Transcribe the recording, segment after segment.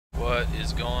What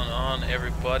is going on,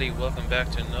 everybody? Welcome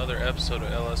back to another episode of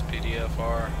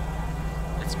Lspdfr.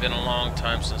 It's been a long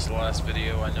time since the last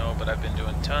video, I know, but I've been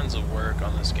doing tons of work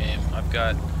on this game. I've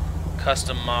got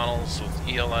custom models with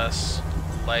ELS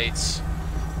lights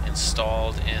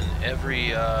installed in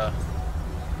every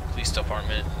police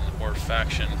department or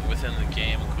faction within the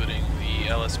game, including the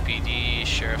LSPD,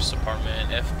 Sheriff's Department,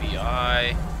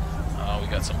 FBI. We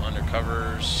got some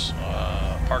undercovers,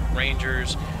 park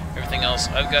rangers, everything else.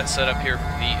 I've got set up here for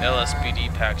the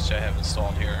LSPD package I have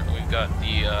installed here. We've got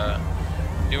the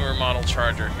newer model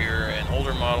charger here, an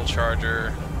older model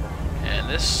charger, and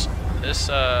this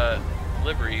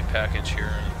livery package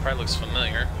here. It probably looks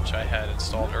familiar, which I had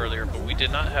installed earlier, but we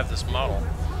did not have this model.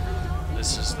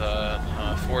 This is the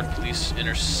Ford Police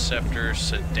Interceptor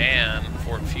Sedan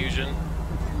Ford Fusion,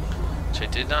 which I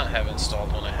did not have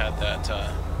installed when I had that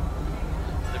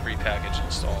livery package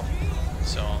installed.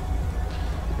 So,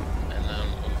 and then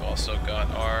we've also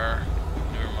got our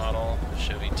newer model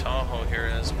Chevy Tahoe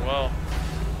here as well.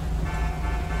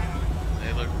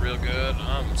 They look real good.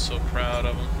 I'm so proud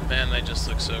of them. Man, they just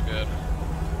look so good.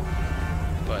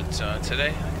 But today,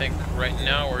 I think right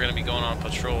now we're going to be going on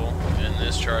patrol in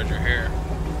this charger here.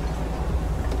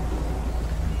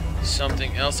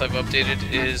 Something else I've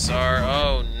updated is our...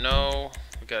 oh no,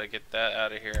 we got to get that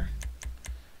out of here.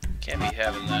 Can't be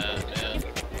having that, man.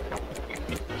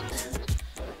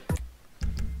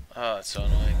 Oh, it's so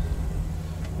annoying.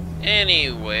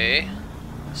 Anyway,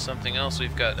 something else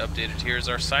we've got updated here is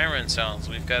our siren sounds.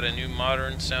 We've got a new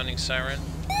modern sounding siren.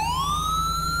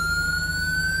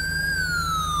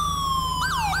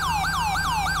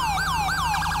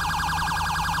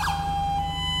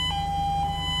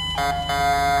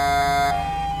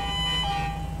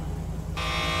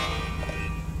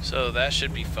 So that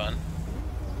should be fun.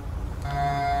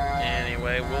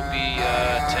 Anyway, we'll be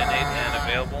 10-8 and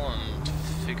available and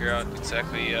figure out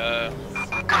exactly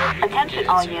what we Attention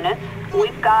all units,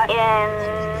 we've got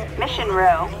in Mission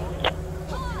Row.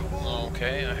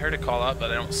 Okay, I heard a call out,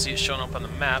 but I don't see it showing up on the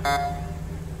map.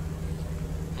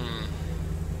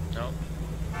 Nope.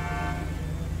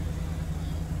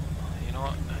 You know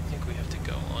what? I think we have to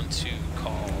go onto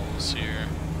calls here.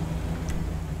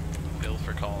 Bill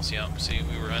for calls, yep. See,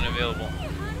 we were unavailable.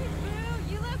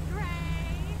 You look great.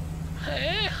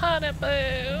 Hey, honey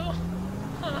boo.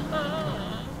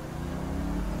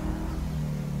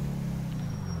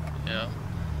 Yeah.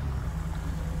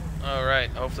 Alright,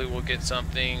 hopefully we'll get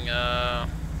something coming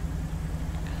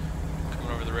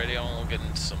over the radio and we'll get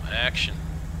into some action.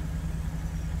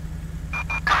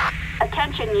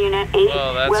 Attention Unit 8,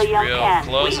 well, that's William real Ken.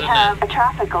 close, We have a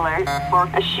traffic alert for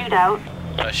a shootout.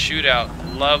 A shootout,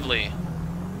 lovely.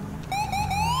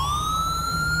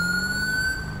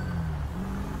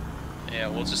 Yeah,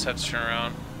 we'll just have to turn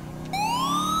around.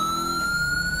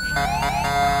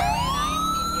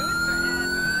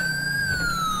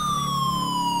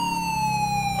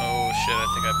 Oh shit, I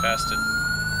think I passed it.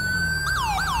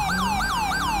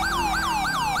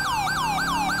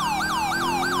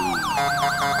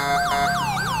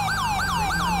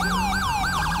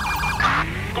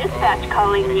 Dispatch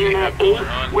calling Unit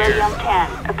 8, William Ken.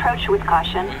 Approach with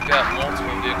caution. We've got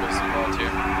multiple vehicles involved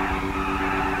here.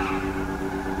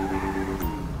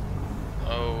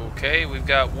 Okay, we've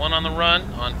got one on the run,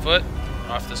 on foot,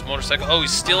 off this motorcycle. Oh,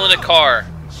 he's stealing a car.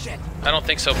 I don't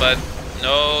think so, bud.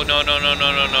 No, no, no, no,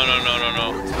 no, no, no, no, no, no,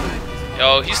 no.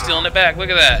 Yo, he's stealing it back. Look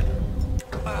at that.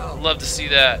 Love to see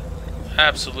that.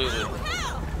 Absolutely.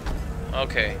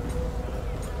 Okay.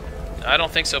 I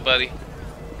don't think so, buddy.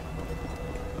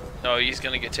 No, he's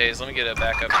gonna get tased. Let me get a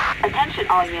backup. Attention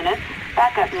all units,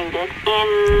 backup needed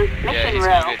in Mission he's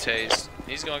Row. gonna get tased.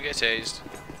 He's gonna get tased.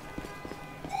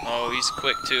 Oh, he's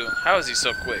quick too. How is he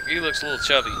so quick? He looks a little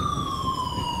chubby.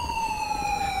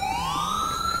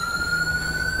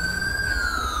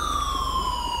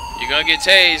 You're gonna get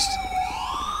tased.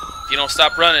 If you don't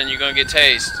stop running, you're gonna get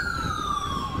tased.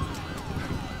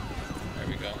 There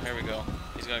we go, here we go.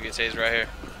 He's gonna get tased right here.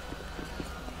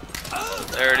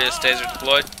 There it is, taser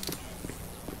deployed.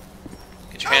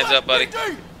 Get your hands up, buddy.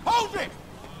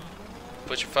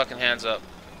 Put your fucking hands up.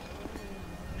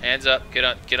 Hands up, get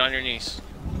on your knees.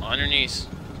 On your knees.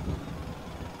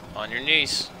 On your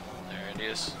knees. There it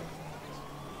is.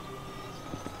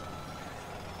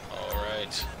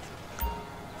 Alright.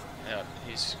 Yeah,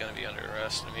 he's gonna be under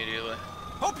arrest immediately.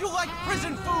 Hope you like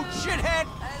prison food, shithead!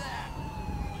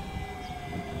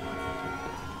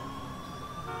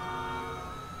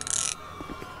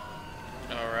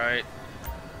 Alright.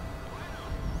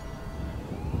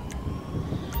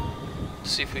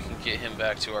 See if we can get him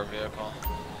back to our vehicle.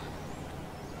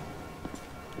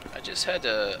 I just had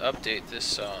to update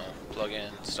this plug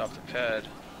in. Stop the pad.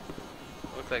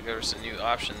 Looked like there was a new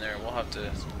option there. We'll have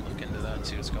to look into that and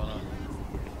see what's going on.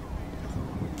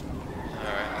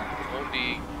 Alright, we'll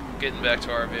be getting back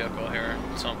to our vehicle here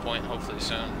at some point, hopefully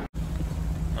soon.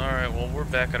 Alright, well we're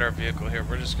back at our vehicle here.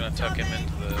 We're just going to tuck him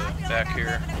into the back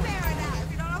here.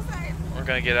 We're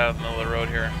going to get out of the middle of the road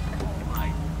here.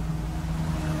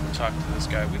 Talk to this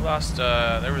guy. We lost,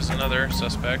 there was another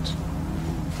suspect,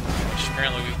 which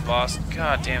apparently we've lost.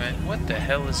 God damn it, what the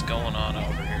hell is going on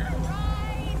over here?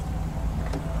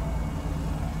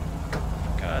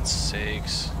 For God's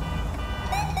sakes.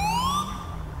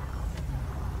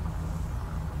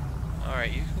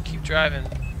 Alright, you can keep driving,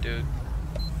 dude.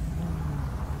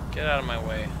 Get out of my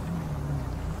way.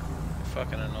 You're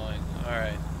fucking annoying.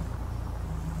 Alright.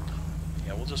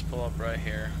 Yeah, we'll just pull up right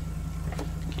here.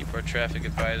 Keep our traffic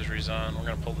advisories on. We're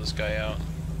gonna pull this guy out.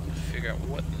 Figure out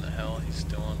what in the hell he's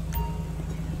doing.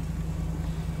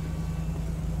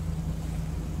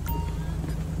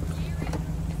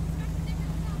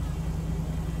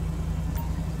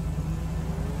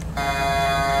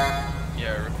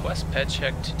 Yeah, request pet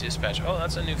check to dispatch. Oh,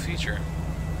 that's a new feature.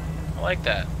 I like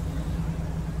that.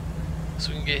 So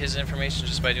we can get his information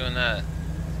just by doing that.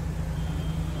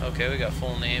 Okay, we got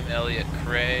full name, Elliot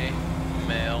Cray,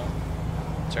 male.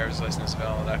 Driver's license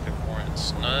valid, active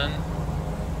warrants, none.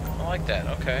 I like that,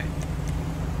 okay.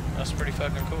 That's pretty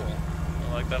fucking cool.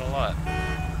 I like that a lot.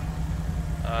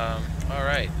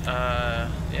 Alright,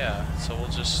 yeah, so we'll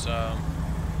just,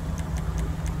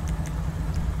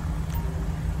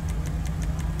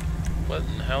 what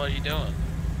in the hell are you doing?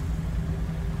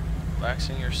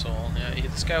 Relaxing your soul. Yeah,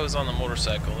 this guy was on the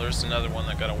motorcycle. There's another one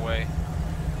that got away.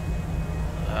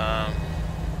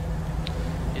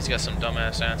 He's got some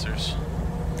dumbass answers.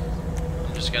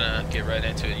 I'm just gonna get right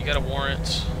into it. You got a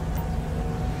warrant?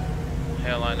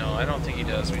 Hell, I know. I don't think he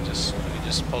does. We just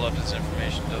pull up his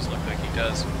information. Doesn't look like he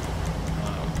does.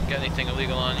 Got anything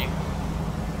illegal on you?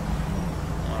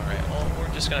 All right. Well, we're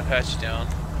just gonna pat you down.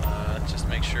 Just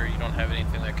make sure you don't have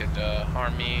anything that could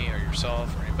harm me or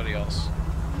yourself or anybody else.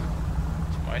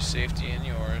 For my safety and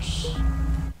yours.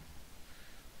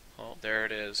 Oh, there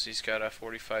it is. He's got a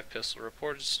 .45 pistol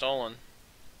reported stolen.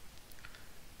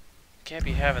 Can't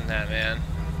be having that, man.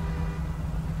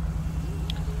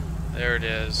 There it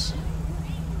is.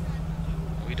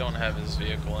 We don't have his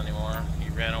vehicle anymore. He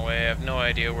ran away. I have no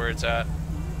idea where it's at.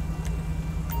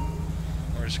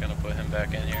 We're just gonna put him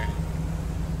back in here.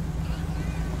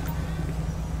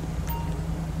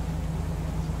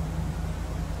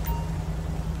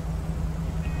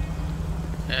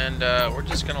 And we're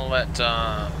just gonna let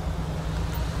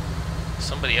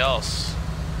somebody else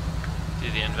do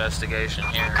the investigation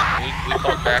here. We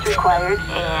pulled back required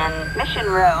and mission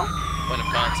row. Point of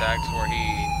contact where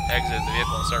he exited the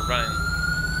vehicle and started running.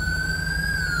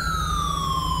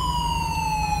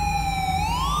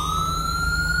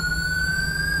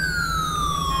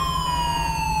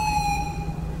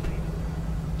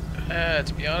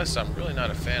 To be honest, I'm really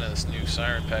not a fan of this new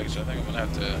siren package. I think I'm gonna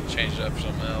have to change it up for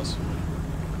something else.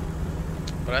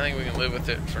 But I think we can live with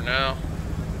it for now.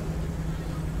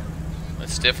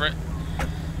 It's different.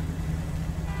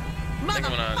 I think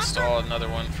I'm gonna install another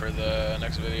one for the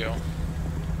next video.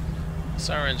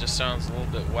 Siren just sounds a little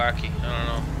bit wacky. I don't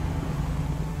know.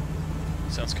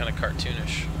 Sounds kind of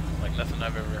cartoonish, like nothing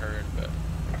I've ever heard. But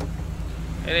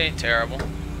it ain't terrible.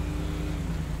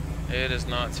 It is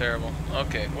not terrible.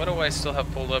 Okay, what do I still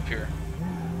have pulled up here?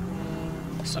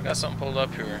 I still got something pulled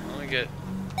up here. Let me get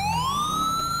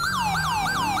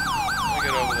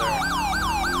over there.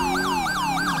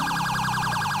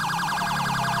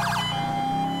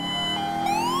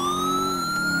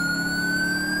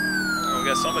 Oh, we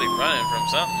got somebody running from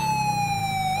something.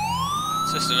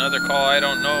 It's just another call. I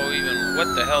don't know even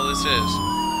what the hell this is.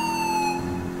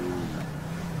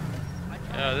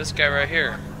 This guy right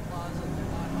here.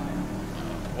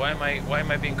 Why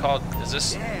am I being called? Is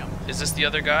this the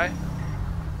other guy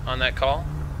on that call?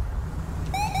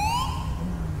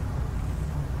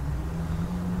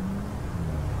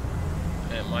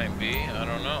 It might be. I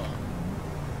don't know.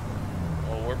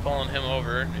 Well, we're pulling him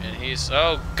over, and he's...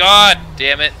 Oh, God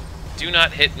damn it! Do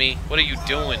not hit me. What are you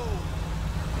doing?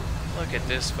 Look at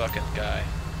this fucking guy.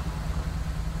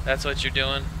 That's what you're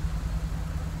doing?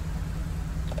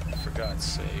 For God's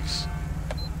sakes.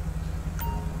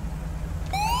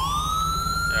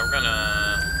 Yeah, we're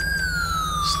gonna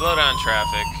slow down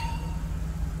traffic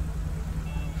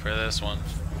for this one,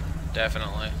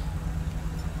 definitely.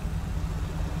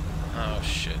 Oh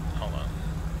shit, hold on.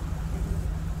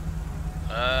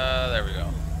 There we go.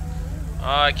 Oh,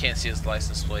 I can't see his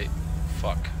license plate.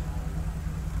 Fuck.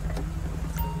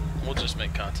 We'll just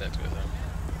make contact with him.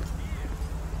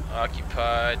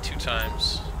 Occupied 2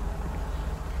 times.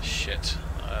 Shit.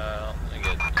 Let me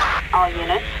get... All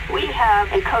units, we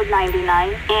have a code 99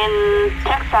 in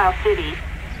Textile City.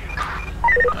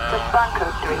 Respond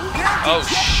code 3. Oh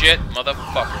shit,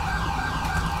 motherfucker.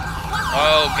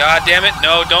 Oh god damn it.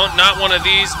 No, don't, not one of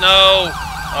these, no.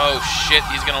 Oh shit,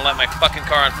 he's gonna light my fucking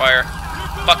car on fire.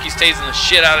 Fuck, he's tasing the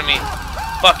shit out of me.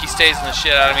 Fuck, he's tasing the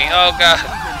shit out of me. Oh god.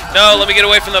 No, let me get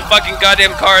away from the fucking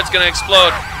goddamn car, it's gonna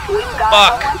explode.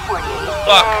 Fuck.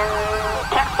 Fuck.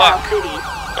 Fuck.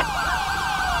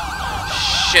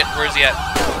 Shit, where's he at?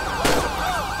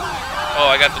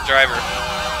 Oh, I got the driver.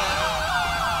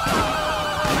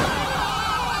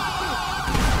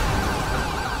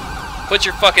 Put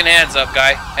your fucking hands up,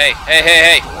 guy. Hey, hey, hey,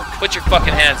 hey. Put your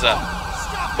fucking hands up.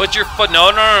 Put your foot.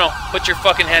 No, no, no, no. Put your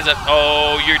fucking hands up.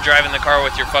 Oh, you're driving the car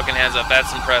with your fucking hands up.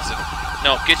 That's impressive.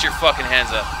 No, get your fucking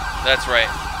hands up. That's right.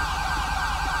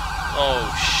 Oh,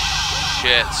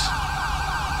 shit.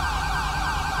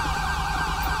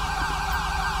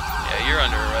 Yeah, you're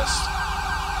under arrest.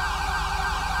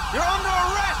 You're under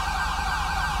arrest!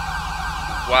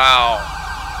 Wow.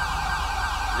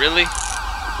 Really?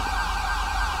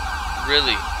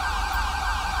 Really?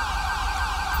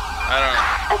 I don't know.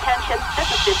 Attention,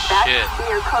 this is dispatch. Shit.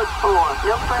 Near code 4.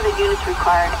 No further units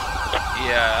required.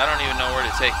 Yeah, I don't even know where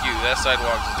to take you. That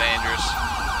sidewalk is dangerous.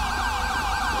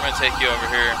 We're gonna take you over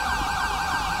here.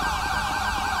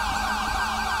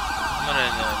 I'm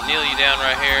gonna kneel you down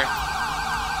right here.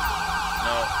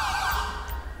 No.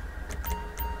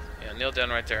 Yeah, kneel down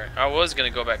right there. I was gonna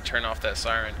go back, turn off that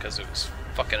siren because it was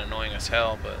fucking annoying as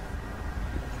hell, but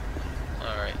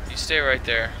alright, you stay right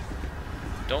there.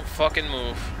 Don't fucking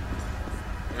move.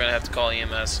 We're gonna have to call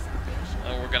EMS.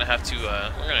 We're gonna have to.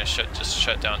 We're gonna just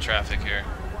shut down traffic here.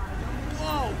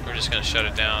 We're just gonna shut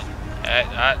it down.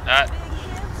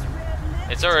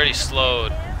 It's already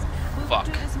slowed. Fuck.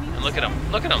 And look at him.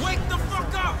 Look at him. Wake the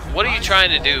fuck up! What are you trying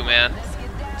to do, man?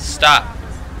 Stop.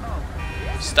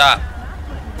 Stop.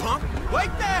 Punk,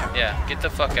 wait there! Yeah, get the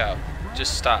fuck out.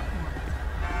 Just stop.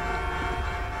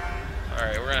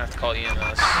 Alright, we're gonna have to call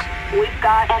EMS. We've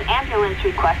got an ambulance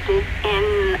requested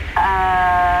in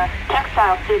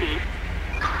Textile City.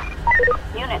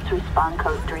 Units respond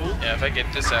code 3. Yeah, if I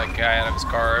get this guy out of his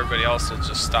car, everybody else will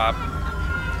just stop.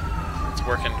 It's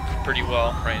working pretty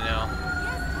well right now.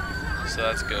 So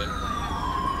that's good.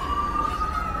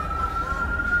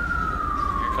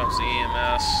 Here comes the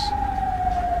EMS.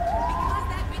 Because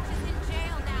that bitch is in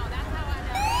jail now. That's how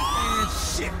I know.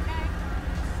 Shit!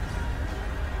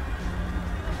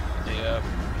 Yep.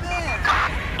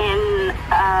 In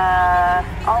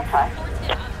Alpha.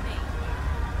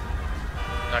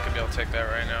 Not gonna be able to take that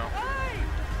right now.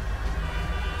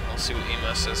 We'll see what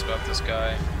EMS says about this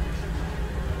guy.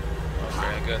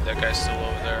 Okay, good. That guy's still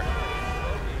over there.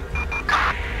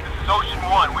 This is Ocean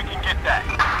 1. We can get that.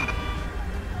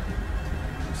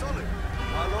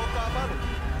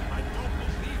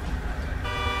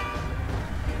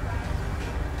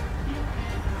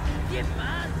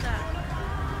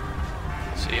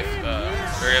 See if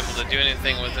we're able to do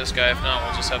anything with this guy. If not,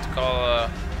 we'll just have to call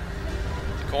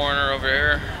the coroner over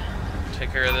here.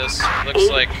 Take care of this. Looks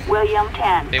like William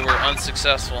 10. they were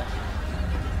unsuccessful.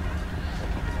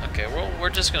 Okay, well, we're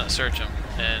just gonna search him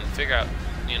and figure out,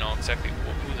 you know, exactly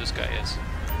who this guy is.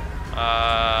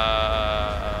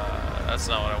 That's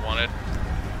not what I wanted.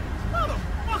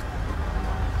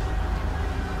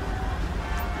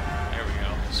 There we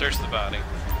go. Search the body.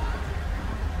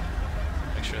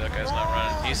 Make sure that guy's not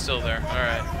running. He's still there. All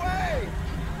right.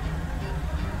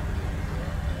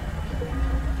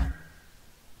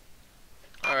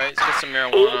 All right, let's get some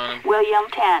marijuana on him. William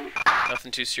 10.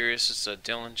 Nothing too serious. It's a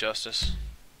Dylan Justice.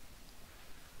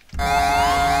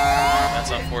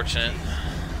 That's unfortunate.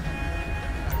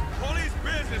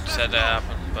 Just had to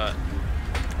happen, but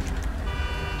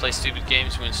play stupid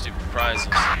games, win stupid prizes.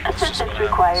 That's just what Assistance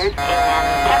required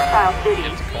happens. in Textile City.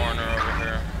 Get the coroner over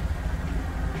here.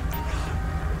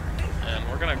 And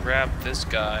we're gonna grab this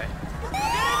guy.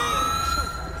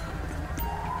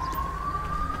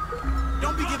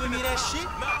 Don't be giving me that shit.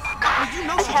 Well, you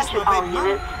know she just Attention my all baby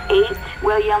mama. units. 8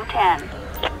 William 10.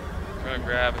 We're gonna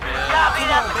grab him. Copy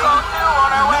that. The code 2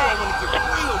 on our way.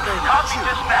 Copy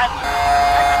dispatch.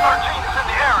 Sector 13 is in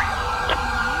the area.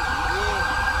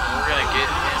 And we're gonna get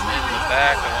him in the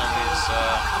back of one of these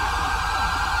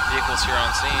vehicles here on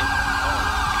scene.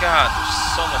 Oh God, there's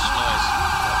so much noise.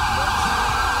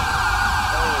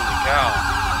 Holy cow.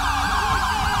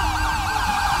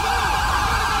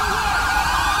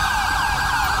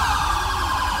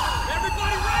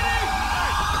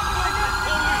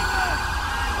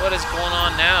 What is going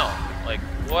on now? Like,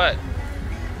 what?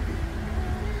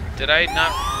 Did I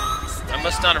not I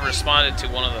must not have responded to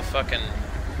one of the fucking...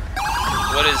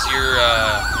 What is your,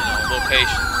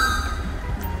 location?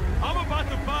 I'm about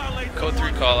to violate Code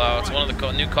 3 callouts, one of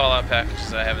the new callout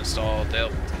packages I have installed.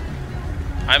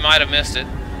 I might have missed it.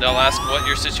 They'll ask what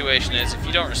your situation is. If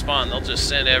you don't respond, they'll just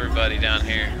send everybody down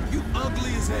here. You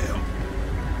ugly as hell.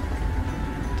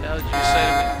 What the hell did you say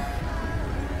to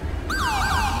me?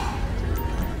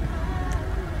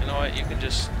 You know what? You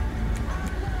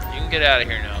can get out of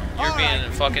here now. You're being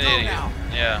a fucking idiot.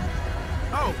 Yeah.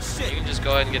 Oh shit. You can just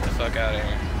go ahead and get the fuck out of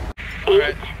here. 8,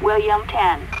 Alright. William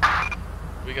 10.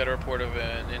 We got a report of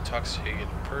an intoxicated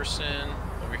person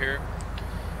over here.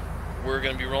 We're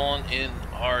going to be rolling in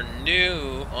our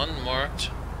new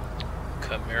unmarked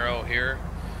Camaro here.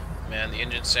 Man, the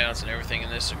engine sounds and everything in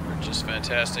this are just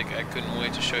fantastic. I couldn't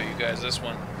wait to show you guys this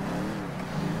one.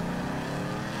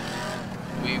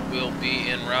 We will be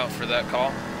en route for that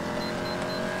call.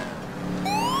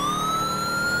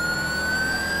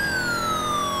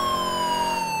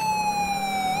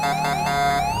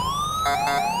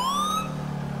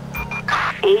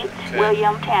 Okay.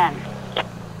 William 10.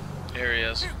 Here he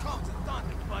is. Here comes the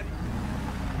thunder, buddy.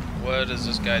 What is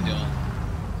this guy doing?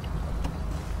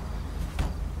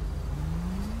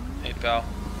 Hey, pal.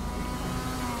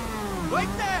 Right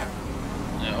there.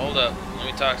 Yeah, hold up. Let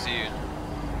me talk to you.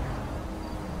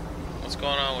 What's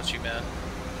going on with you, man?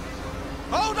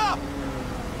 Hold up.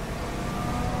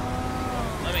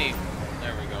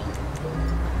 There we go.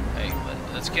 Hey,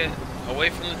 let's get away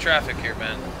from the traffic here,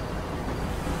 man.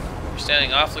 You're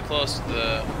standing awfully close to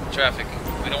the traffic.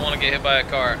 We don't want to get hit by a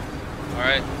car.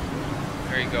 Alright?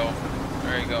 There you go.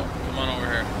 There you go. Come on over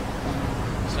here.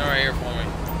 Stand right here for me.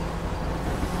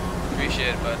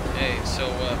 Appreciate it, bud. Hey, so,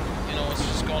 you know, what's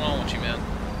just going on with you, man?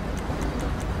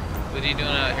 What are you doing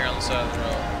out here on the side of the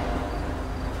road?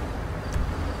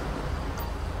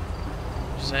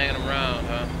 Just hanging around,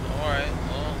 huh? Alright,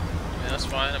 well, I mean, that's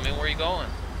fine. I mean, where are you going?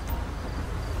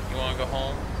 You want to go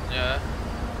home? Yeah?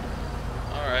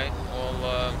 Alright,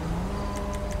 well,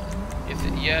 if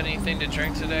you had anything to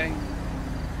drink today?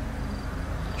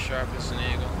 Sharp as an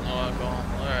eagle. No alcohol.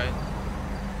 Alright.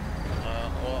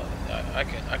 Well,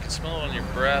 I can smell it on your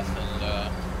breath, and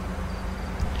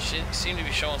you seem to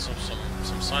be showing some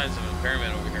signs of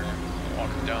impairment over here,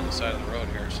 walking down the side of the road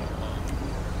here. So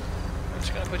I'm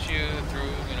just gonna put you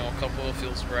through, you know, a couple of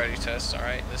field sobriety tests. All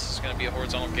right, this is gonna be a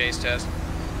horizontal gaze test.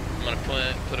 I'm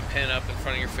gonna put a pin up in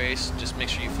front of your face. Just make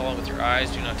sure you follow with your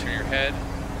eyes. Do not turn your head,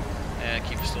 and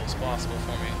keep as still as possible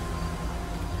for me.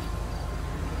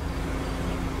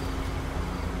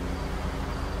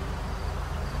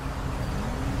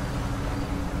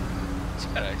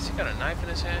 Has he got a knife in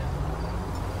his hand?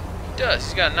 He does.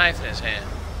 He's got a knife in his hand.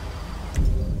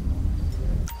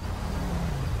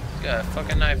 He's got a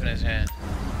fucking knife in his hand.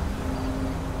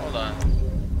 Hold on.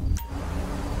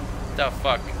 What the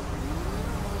fuck?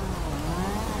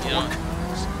 You know,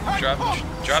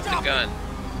 drop the gun.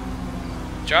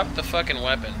 Drop the fucking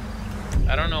weapon.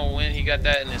 I don't know when he got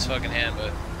that in his fucking hand,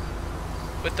 but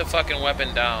put the fucking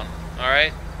weapon down.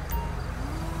 Alright?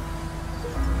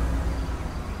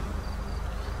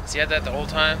 Has he had that the whole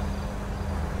time?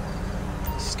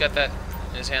 He's got that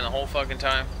in his hand the whole fucking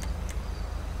time?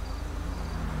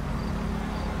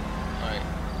 Alright.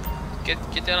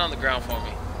 Get down on the ground for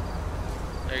me.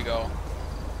 There you go.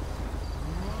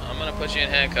 I'm gonna put you in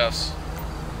handcuffs.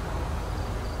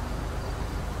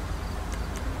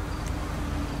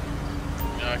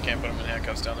 No, I can't put him in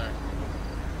handcuffs down there.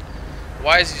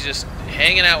 Why is he just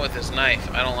hanging out with his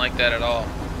knife? I don't like that at all.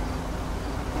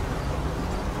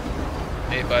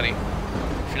 Hey, buddy.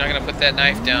 If you're not gonna put that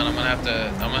knife down, I'm gonna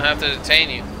have to detain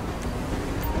you.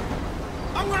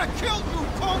 I'm gonna kill you,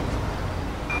 punk.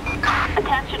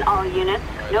 Attention all units.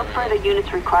 No further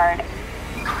units required.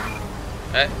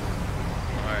 Hey.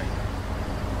 Alright.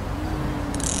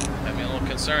 Had me a little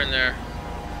concerned there.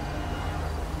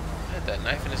 He had that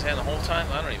knife in his hand the whole time?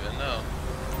 I don't even know.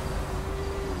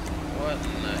 What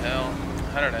in the hell?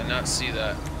 How did I not see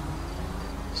that?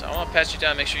 So I want to pat you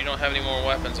down, make sure you don't have any more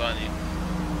weapons on you.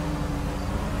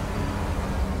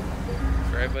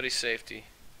 For everybody's safety.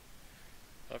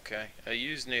 Okay, a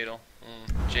used needle.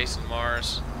 Jason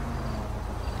Mars.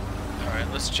 Alright,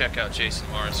 let's check out Jason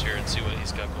Mars here and see what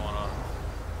he's got going on.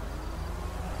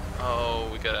 Oh,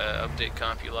 we gotta update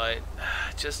Compulite.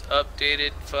 Just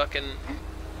updated fucking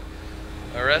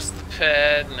arrest the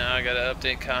ped. Now I gotta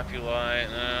update Compulite.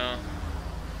 No.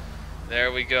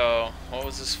 There we go. What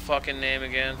was his fucking name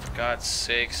again? For God's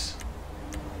sakes.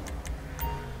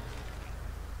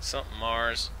 Something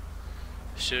Mars.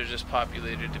 Should have just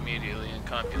populated immediately in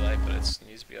Compulite, but it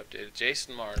needs to be updated.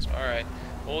 Jason Mars. Alright.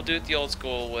 We'll do it the old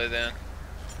school way then.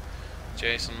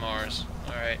 Jason Mars.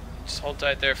 Alright, just hold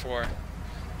tight there for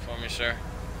me, sir.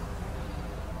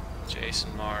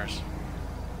 Jason Mars.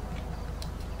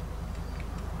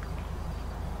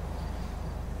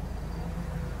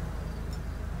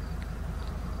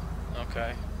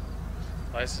 Okay.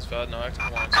 License valid, no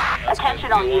active warrants. That's Attention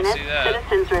good. all We won't units, see that.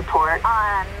 citizens report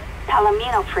on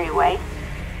Palomino Freeway.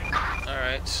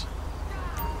 Alright.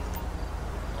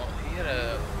 Well, he had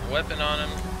a weapon on him.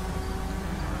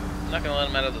 I'm not going to let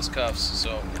him out of those cuffs,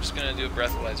 so we're just going to do a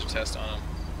breathalyzer test on him.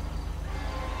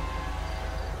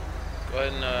 Go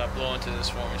ahead and blow into this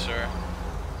for me, sir.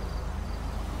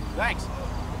 Thanks.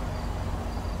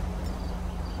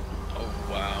 Oh,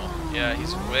 wow. Yeah,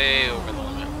 he's way over the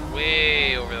limit.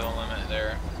 Way over the limit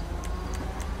there.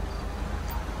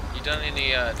 You done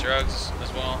any drugs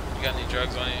as well? You got any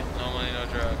drugs on you? No money, no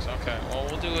drugs. Okay, well,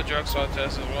 we'll do a drug swab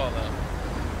test as well, then.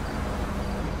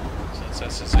 Since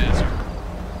that's his answer.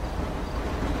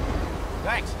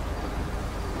 Thanks.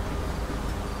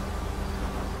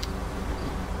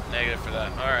 Negative for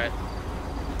that. Alright.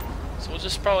 So we'll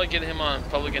just probably get him on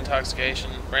public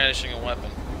intoxication, brandishing a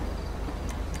weapon.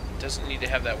 Doesn't need to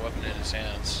have that weapon in his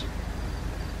hands.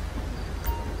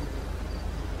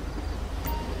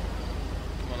 Come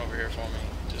on over here for me.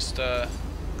 Just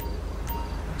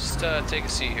take a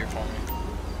seat here for me.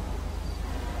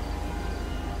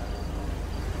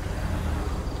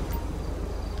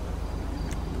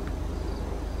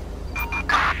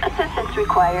 Assistance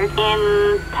required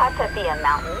in Tatavia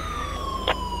Mountains.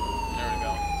 There we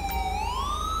go.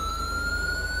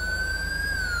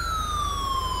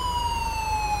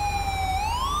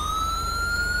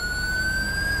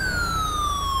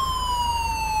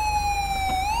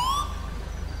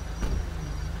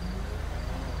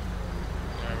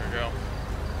 There we go.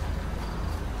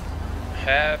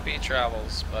 Happy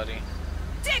travels, buddy.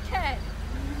 Dickhead!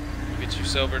 Get you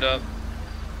sobered up.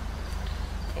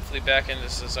 Hopefully back into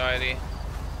society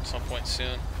at some point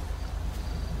soon.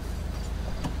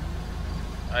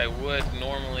 I would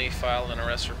normally file an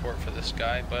arrest report for this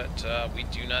guy, but we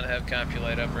do not have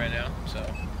Compulite up right now, so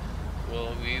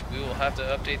we will have to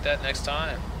update that next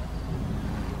time.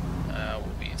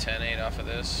 We'll be 10-8 off of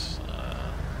this.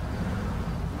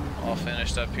 All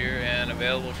finished up here and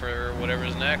available for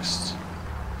whatever's next.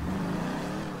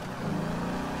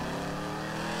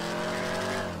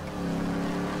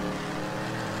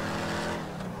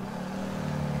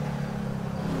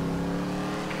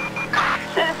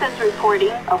 Citizens reporting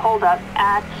a holdup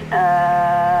at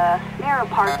Mirror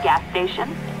Park gas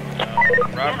station.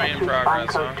 Robbery in Units progress, respond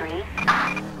code huh? 3.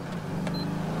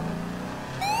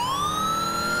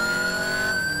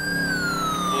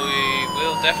 We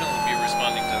will definitely be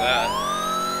responding to that.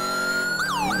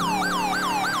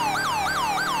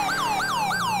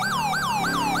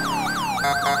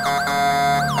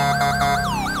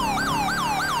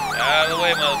 Out of the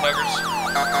way, motherfuckers.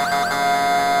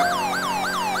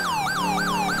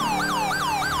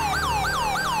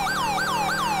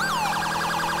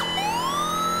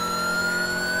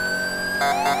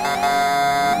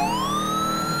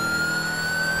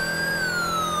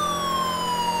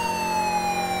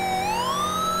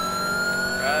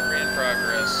 Robbery in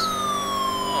progress.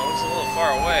 Oh, looks a little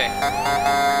far away.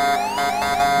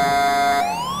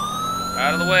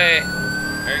 Out of the way.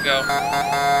 There you go.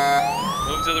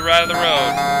 Move to the right of the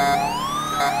road.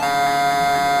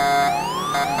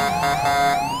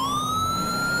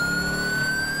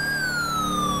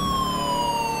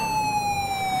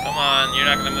 Come on, you're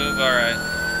not gonna move? Alright.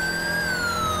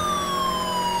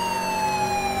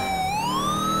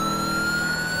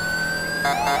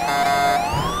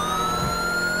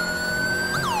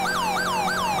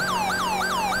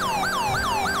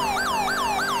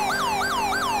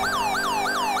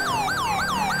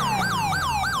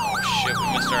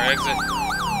 Our exit.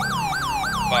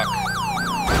 Fuck.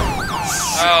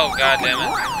 Oh, god damn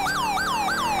it.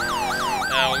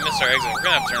 No, we missed our exit. We're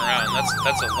gonna have to turn around.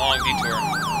 That's a long detour.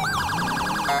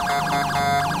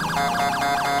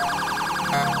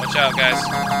 Watch out, guys.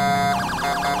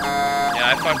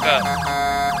 Yeah, I fucked up.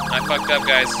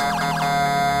 Guys.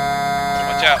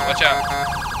 Watch out, watch out.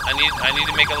 I need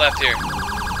to make a left here.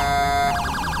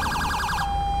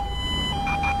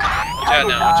 Watch out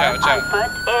now, watch out, watch out.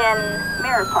 Foot in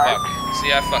Mirror Park. Fuck.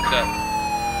 See, I fucked up.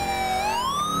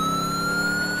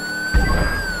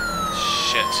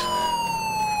 Shit.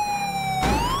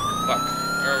 Fuck.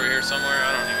 They're over here somewhere?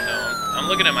 I don't even know. I'm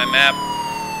looking at my map.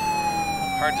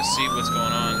 Hard to see what's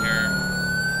going on here.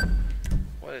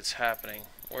 What is happening?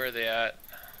 Where are they at?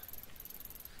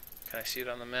 Can I see it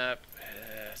on the map?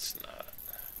 It's not.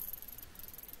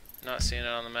 Not seeing it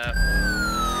on the map.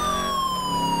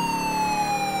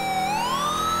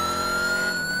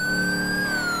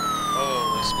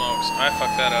 I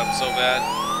fucked that up so bad.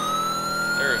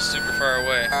 They're super far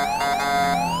away.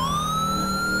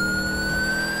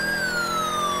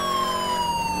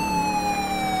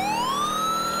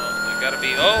 Oh, they gotta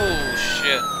be. Oh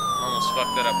shit! Almost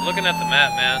fucked that up. Looking at the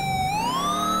map, man.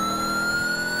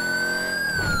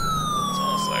 It's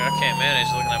almost like I can't manage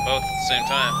looking at both at the same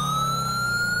time.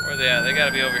 Where are they at? They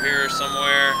gotta be over here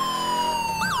somewhere.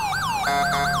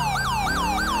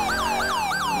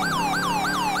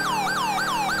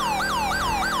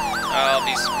 I'll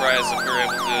be surprised if we're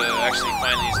able to actually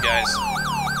find these guys.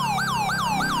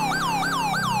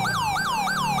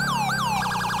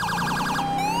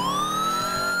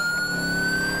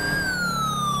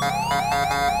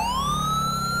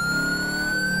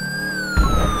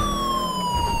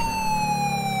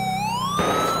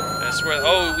 I swear.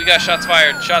 Oh, we got shots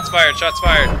fired. Shots fired. Shots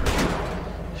fired.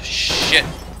 Shit.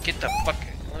 Get the fuck.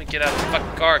 Let me get out of the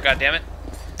fucking car, goddammit.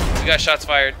 We got shots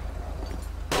fired.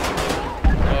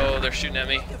 Oh, they're shooting at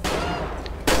me.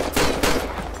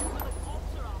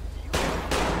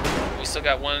 We still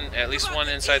got one, at least one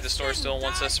inside the store still,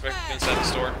 one suspect inside the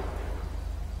store.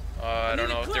 I don't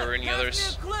know if there were any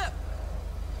others.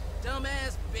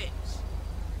 Dumbass bitch.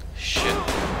 Shit.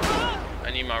 I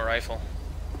need my rifle.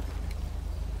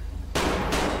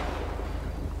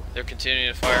 They're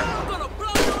continuing to fire.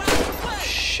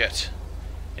 Shit.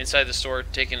 Inside the store,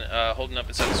 taking, holding up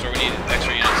inside the store. We need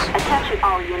extra units. Attention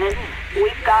all units.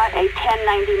 We've got a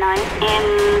 1099 in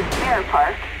Mirror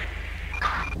Park.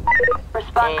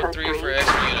 Respond Oh, code 3 3. for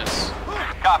extra units.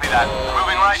 Copy that. Oh,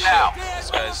 Moving right shit. now.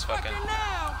 This guy's fucking...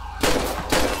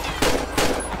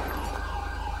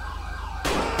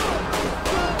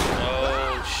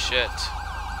 Oh, shit.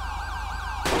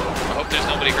 I hope there's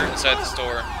nobody hurt inside the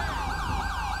store.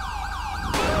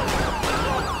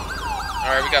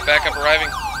 Alright, we got backup arriving.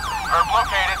 Herb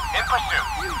located. In pursuit.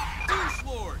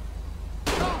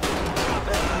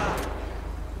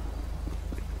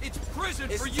 It's prison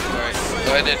for you. Alright,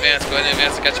 go ahead and advance. Go ahead and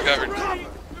advance. I got you covered.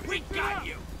 We got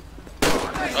you.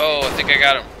 Oh, I think I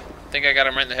got him. I think I got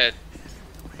him right in the head.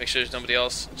 Make sure there's nobody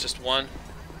else. Just one.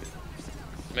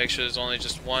 Make sure there's only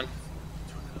just one.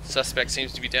 Suspect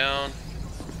seems to be down.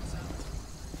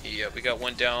 Yeah, we got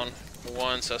one down.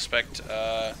 One suspect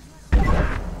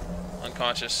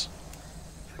unconscious.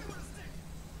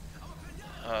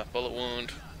 Bullet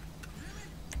wound.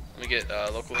 Let me get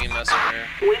local EMS over here.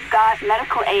 We've got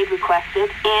medical aid requested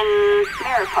in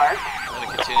Mirror Park. I'm going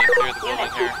to continue to clear the building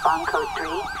Units here. respond code 3.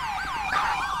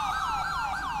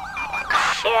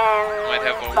 Might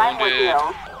have a Vinewood wounded.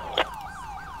 Hills.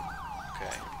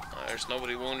 Okay. There's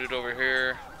nobody wounded over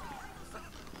here.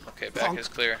 Okay, back is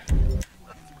clear.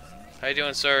 How you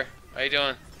doing, sir? How you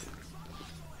doing?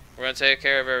 We're gonna take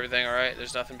care of everything, alright?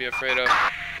 There's nothing to be afraid of. This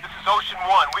is Ocean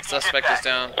 1. We can Suspect get is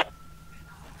down.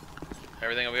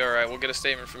 Everything will be alright. We'll get a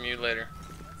statement from you later.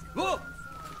 Look.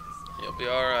 You'll be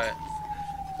alright.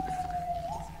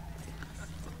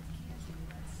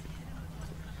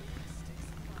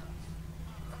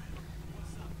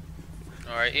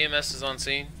 Alright, EMS is on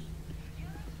scene.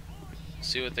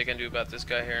 See what they can do about this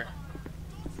guy here.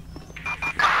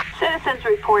 Citizens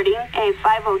reporting a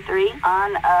 503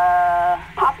 on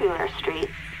Popular Street.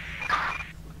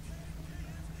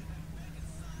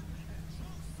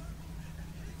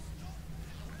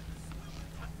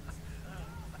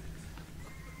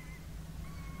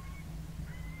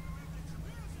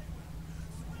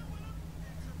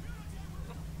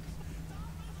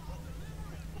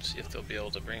 See if they'll be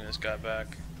able to bring this guy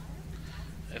back.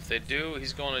 If they do,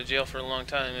 he's going to jail for a long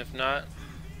time. If not,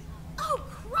 Oh,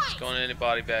 Christ! he's going in a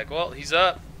body bag. Well, he's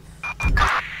up.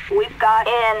 We've got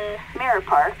in Mirror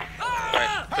Park.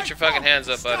 Alright, put your fucking hands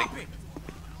up, buddy.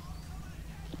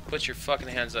 Put your fucking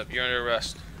hands up. You're under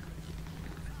arrest.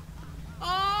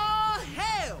 Oh,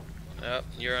 hell! Yep,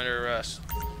 you're under arrest.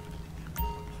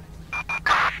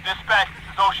 Dispatch,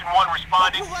 this is Ocean 1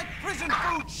 responding. You like prison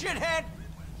food, shithead?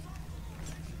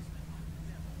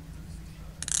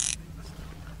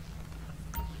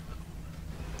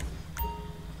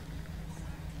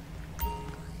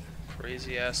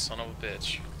 Crazy ass son of a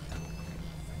bitch.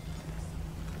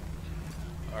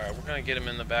 Alright, we're gonna get him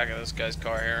in the back of this guy's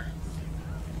car here.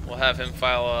 We'll have him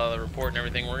file the report and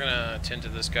everything. We're gonna attend to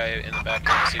this guy in the back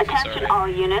here and see if he's Attention alright. all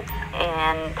units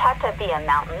in Tatavia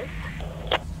Mountains.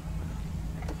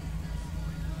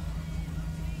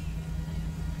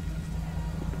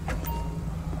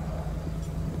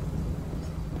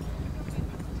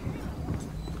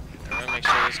 I'm gonna make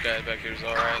sure this guy back here is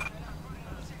alright.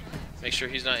 Make sure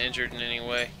he's not injured in any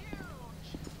way.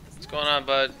 What's going on,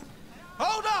 bud?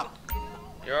 Hold up!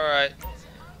 You're alright.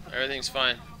 Everything's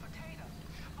fine.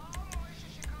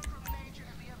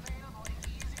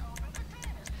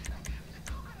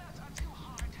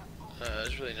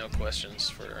 There's really no questions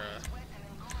for.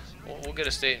 We'll get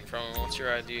a statement from him. What's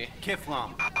your ID?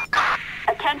 Kiflam.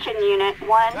 Attention Unit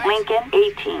 1, Lincoln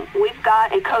 18. We've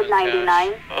got a code 99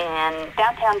 in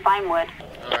downtown Vinewood.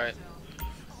 Alright.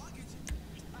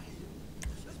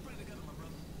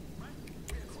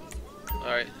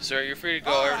 Alright, sir, you're free to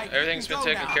go. Alright, Everything's you been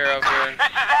can taken go care of here. This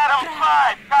is Adam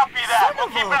 5. Copy that. We'll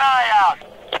keep an eye out.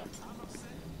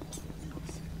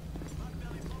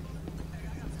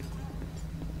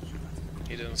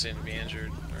 He doesn't seem to be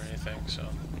injured or anything, so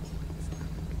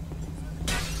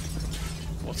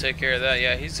we'll take care of that.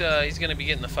 Yeah, he's gonna be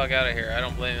getting the fuck out of here. I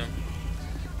don't blame him.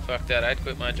 Fuck that. I'd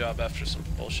quit my job after some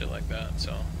bullshit like that.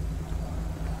 So,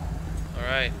 all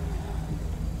right.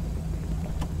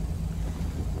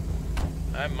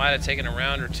 I might have taken a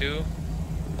round or two.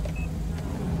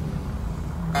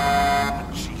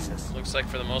 Jesus. Looks like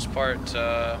for the most part,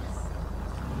 no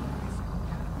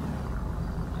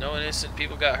innocent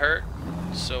people got hurt.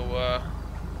 So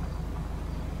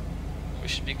we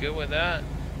should be good with that.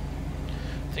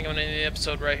 I think I'm gonna end the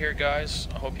episode right here, guys.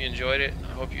 I hope you enjoyed it.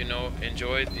 I hope you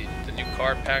enjoyed the new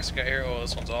card packs I got here. Oh,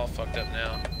 this one's all fucked up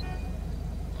now.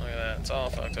 Look at that, it's all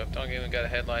fucked up. Don't even got a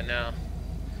headlight now.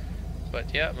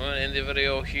 But yeah, I'm gonna end the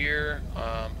video here.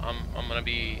 I'm gonna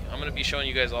be showing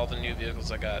you guys all the new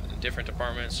vehicles I got in different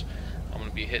departments. I'm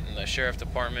gonna be hitting the sheriff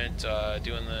department,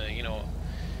 doing the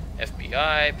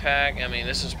FBI pack. I mean,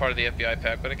 this is part of the FBI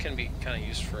pack, but it can be kind of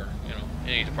used for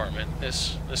any department.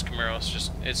 This Camaro is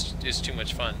just it's too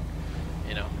much fun.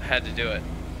 I had to do it.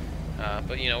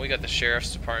 But we got the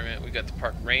sheriff's department, we got the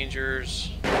park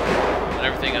rangers, and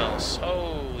everything else.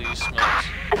 Holy smokes!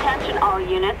 Attention all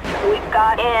units. We've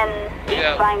got in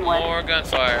East Vinewood. More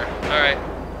gunfire. All right.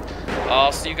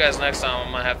 I'll see you guys next time.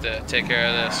 I'm gonna have to take care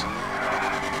of this.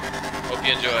 Hope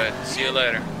you enjoy it. See you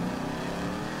later.